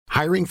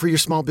Hiring for your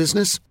small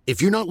business?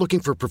 If you're not looking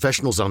for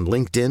professionals on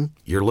LinkedIn,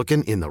 you're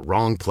looking in the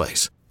wrong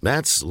place.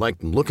 That's like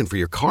looking for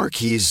your car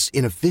keys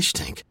in a fish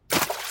tank.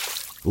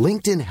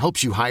 LinkedIn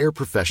helps you hire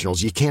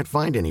professionals you can't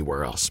find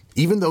anywhere else,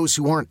 even those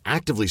who aren't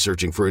actively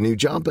searching for a new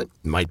job but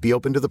might be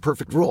open to the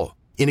perfect role.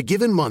 In a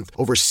given month,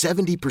 over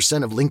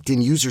 70% of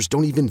LinkedIn users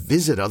don't even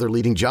visit other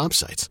leading job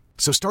sites.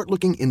 So start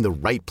looking in the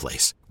right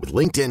place. With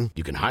LinkedIn,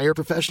 you can hire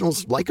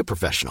professionals like a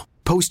professional.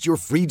 Post your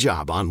free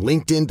job on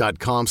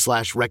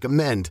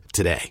linkedin.com/recommend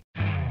today.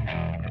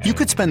 You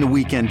could spend the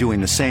weekend doing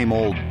the same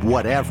old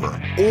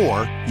whatever,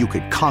 or you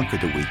could conquer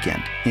the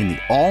weekend in the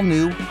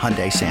all-new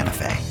Hyundai Santa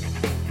Fe.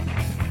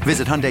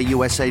 Visit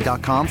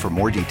HyundaiUSA.com for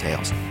more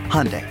details.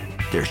 Hyundai,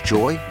 there's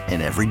joy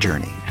in every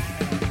journey.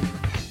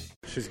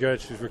 She's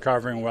good. She's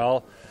recovering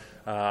well.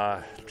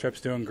 Tripp's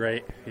doing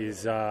great.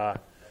 He's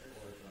awesome.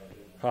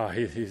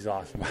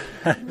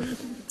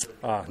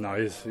 No,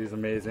 he's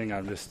amazing.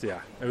 It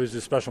was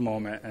a special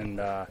moment, and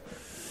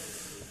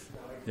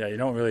you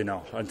don't really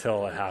know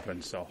until it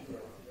happens. So,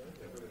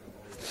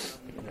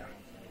 yeah.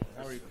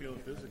 How are you feeling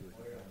physically?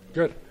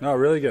 Good. No,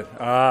 really good.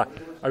 I've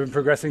been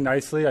progressing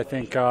nicely. I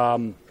think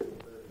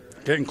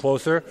getting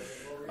closer.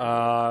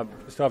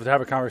 Still have to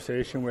have a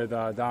conversation with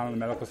Don and the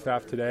medical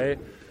staff today.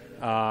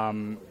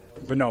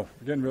 But no,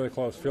 getting really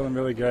close, feeling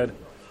really good.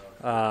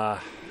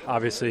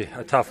 Obviously,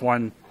 a tough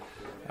one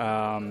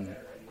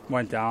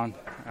went down.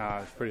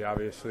 It's pretty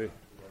obviously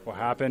what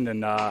happened,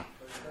 and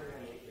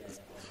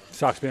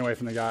sucks being away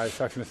from the guys,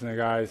 sucks missing the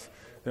guys.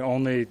 The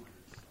only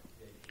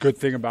good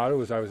thing about it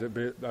was I was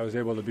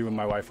able to be with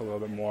my wife a little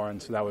bit more,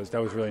 and so that was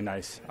really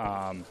nice.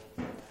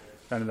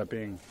 Ended up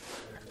being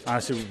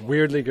honestly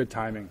weirdly good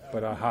timing,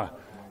 but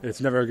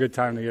it's never a good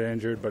time to get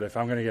injured. But if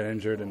I'm going to get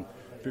injured and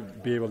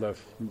be able to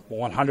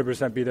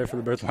 100% be there for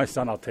the birth of my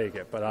son, I'll take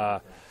it.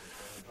 But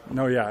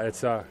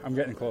it's I'm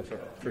getting closer.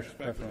 For sure,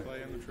 definitely.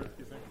 Play on the trip,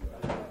 you think?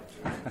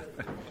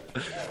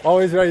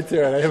 Always right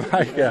to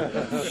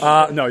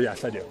it. No,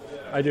 yes, I do.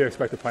 I do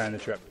expect to play on the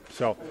trip.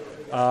 So,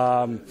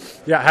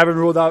 haven't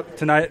ruled out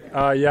tonight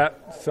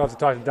yet. Still have to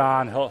talk to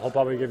Don. He'll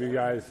probably give you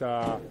guys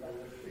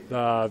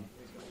the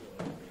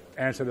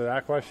answer to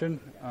that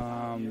question.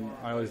 I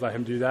always let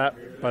him do that.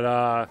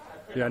 But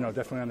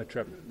definitely on the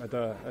trip at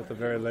the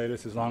very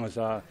latest, as long as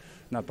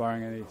not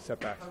barring any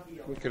setbacks.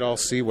 We could all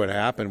see what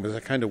happened. Was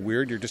that kind of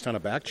weird? You're just on a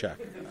back check.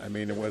 I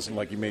mean, it wasn't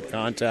like you made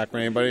contact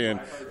with anybody, and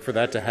for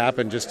that to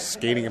happen, just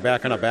skating it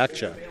back on a back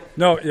check.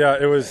 No,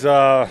 yeah, it was.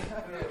 I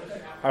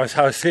was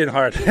skating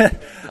hard.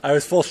 I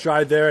was full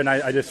stride there, and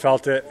I just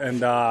felt it,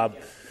 and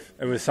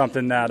it was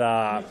something that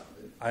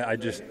I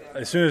just,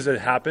 as soon as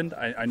it happened,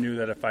 I knew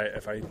that if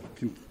I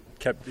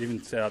kept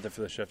even stayed out there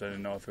for the shift, I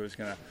didn't know if it was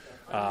going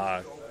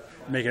to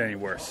make it any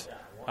worse.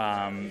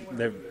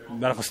 The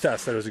medical staff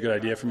said it was a good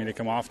idea for me to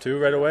come off too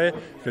right away,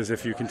 because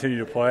if you continue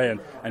to play, and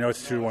I know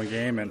it's a 2-1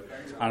 game, and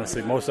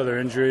honestly most other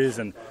injuries,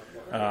 and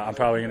I'm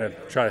probably going to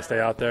try to stay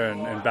out there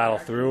and battle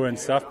through and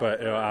stuff.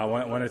 But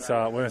when it's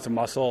a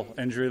muscle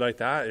injury like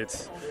that,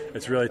 it's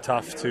really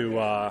tough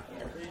to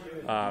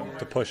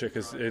push it,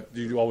 because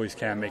you always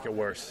can make it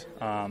worse.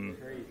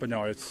 But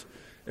no, it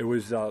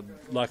was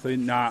luckily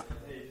not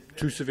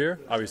too severe.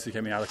 Obviously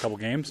kept me out a couple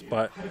games,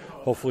 but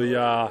hopefully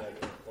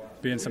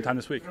be in sometime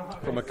this week.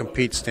 From a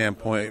compete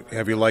standpoint,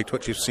 have you liked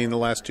what you've seen the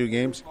last 2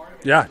 games?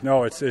 Yeah,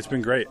 no, it's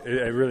been great.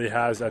 It really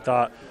has. I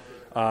thought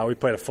we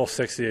played a full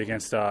 60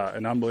 against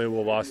an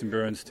unbelievable Boston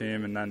Bruins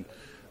team, and then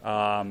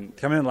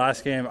coming in the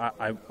last game,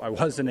 I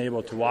wasn't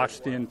able to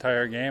watch the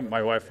entire game.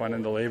 My wife went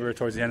into labor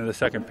towards the end of the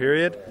second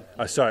period.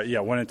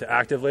 Went into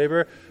active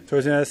labor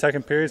towards the end of the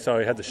second period, so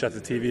I had to shut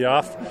the TV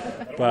off.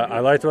 But I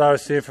liked what I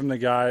was seeing from the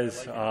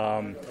guys.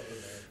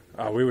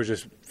 We were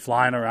just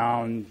flying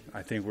around.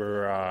 I think we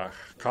were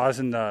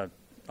causing the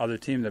other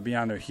team to be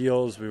on their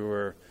heels. We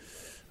were,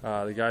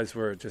 the guys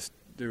were just.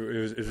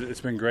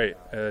 It's been great.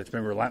 It's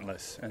been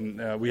relentless,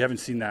 and we haven't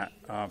seen that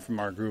from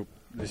our group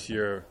this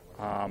year.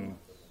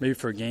 Maybe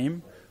for a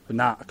game, but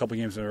not a couple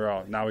games in a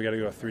row. Now we got to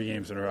go 3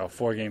 games in a row,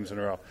 4 games in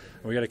a row,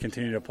 and we got to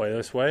continue to play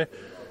this way.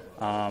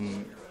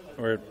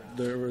 We're going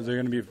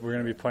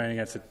to be playing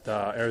against an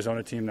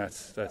Arizona team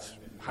that's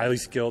highly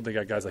skilled. They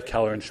got guys like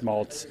Keller and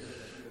Schmaltz.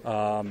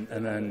 And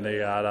then they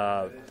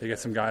get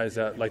some guys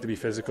that like to be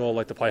physical,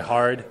 like to play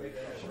hard,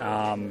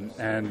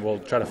 and we'll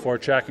try to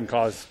forecheck and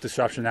cause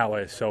disruption that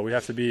way. So we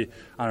have to be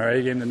on our A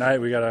game tonight.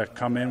 We got to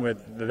come in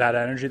with that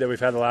energy that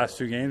we've had the last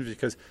 2 games,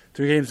 because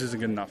 2 games isn't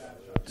good enough.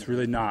 It's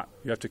really not.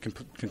 You have to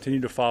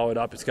continue to follow it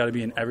up. It's got to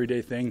be an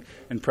everyday thing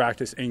in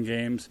practice, in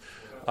games.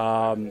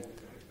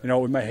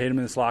 We might hate them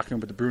in this locker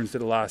room, but the Bruins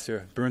did it last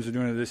year. The Bruins are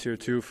doing it this year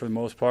too, for the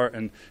most part,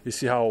 and you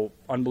see how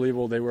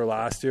unbelievable they were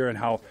last year and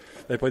how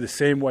they play the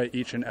same way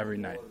each and every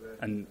night.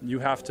 And you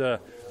have to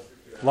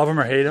love them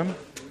or hate them.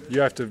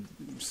 You have to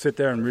sit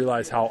there and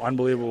realize how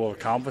unbelievable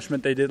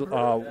accomplishment they did,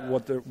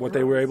 what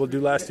they were able to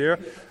do last year,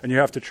 and you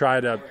have to try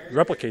to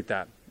replicate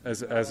that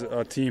as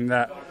a team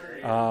that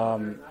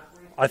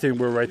I think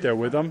we're right there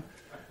with them.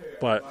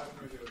 But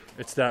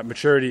it's that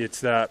maturity,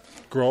 it's that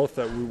growth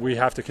that we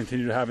have to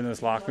continue to have in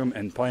this locker room,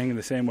 and playing in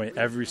the same way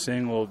every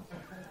single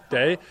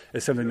day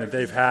is something that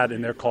they've had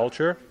in their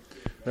culture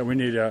that we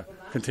need to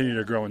continue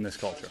to grow in this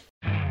culture.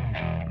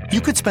 You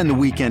could spend the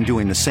weekend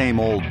doing the same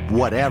old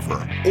whatever,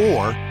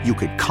 or you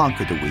could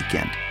conquer the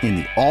weekend in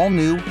the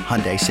all-new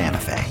Hyundai Santa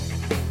Fe.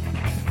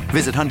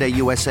 Visit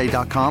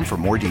HyundaiUSA.com for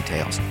more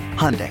details.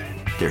 Hyundai,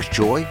 there's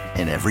joy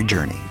in every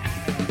journey.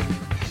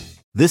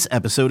 This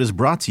episode is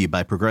brought to you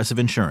by Progressive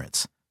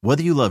Insurance.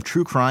 Whether you love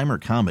true crime or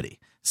comedy,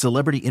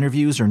 celebrity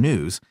interviews or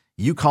news,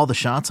 you call the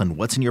shots on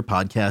what's in your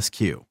podcast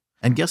queue.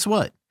 And guess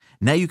what?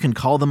 Now you can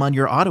call them on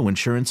your auto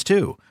insurance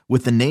too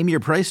with the Name Your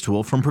Price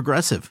tool from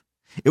Progressive.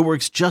 It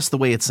works just the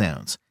way it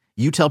sounds.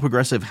 You tell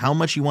Progressive how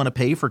much you want to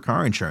pay for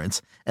car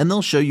insurance, and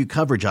they'll show you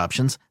coverage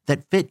options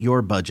that fit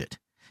your budget.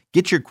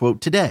 Get your quote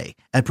today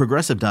at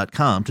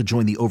Progressive.com to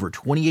join the over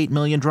 28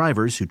 million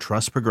drivers who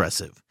trust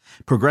Progressive.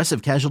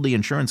 Progressive Casualty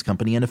Insurance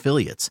Company and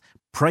Affiliates.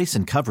 Price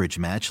and coverage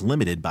match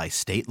limited by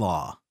state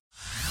law.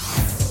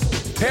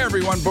 Hey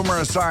everyone, Boomer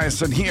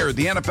Esiason here.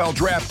 The NFL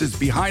Draft is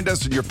behind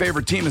us and your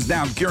favorite team is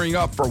now gearing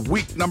up for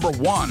week number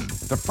 1.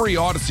 The free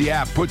Odyssey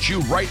app puts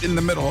you right in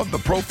the middle of the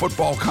pro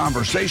football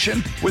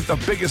conversation with the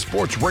biggest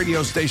sports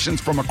radio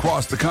stations from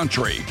across the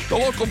country. The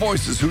local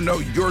voices who know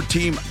your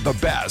team the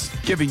best,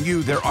 giving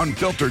you their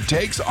unfiltered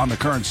takes on the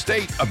current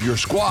state of your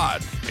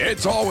squad.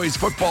 It's always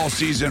football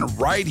season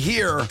right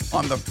here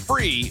on the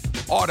free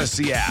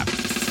Odyssey app.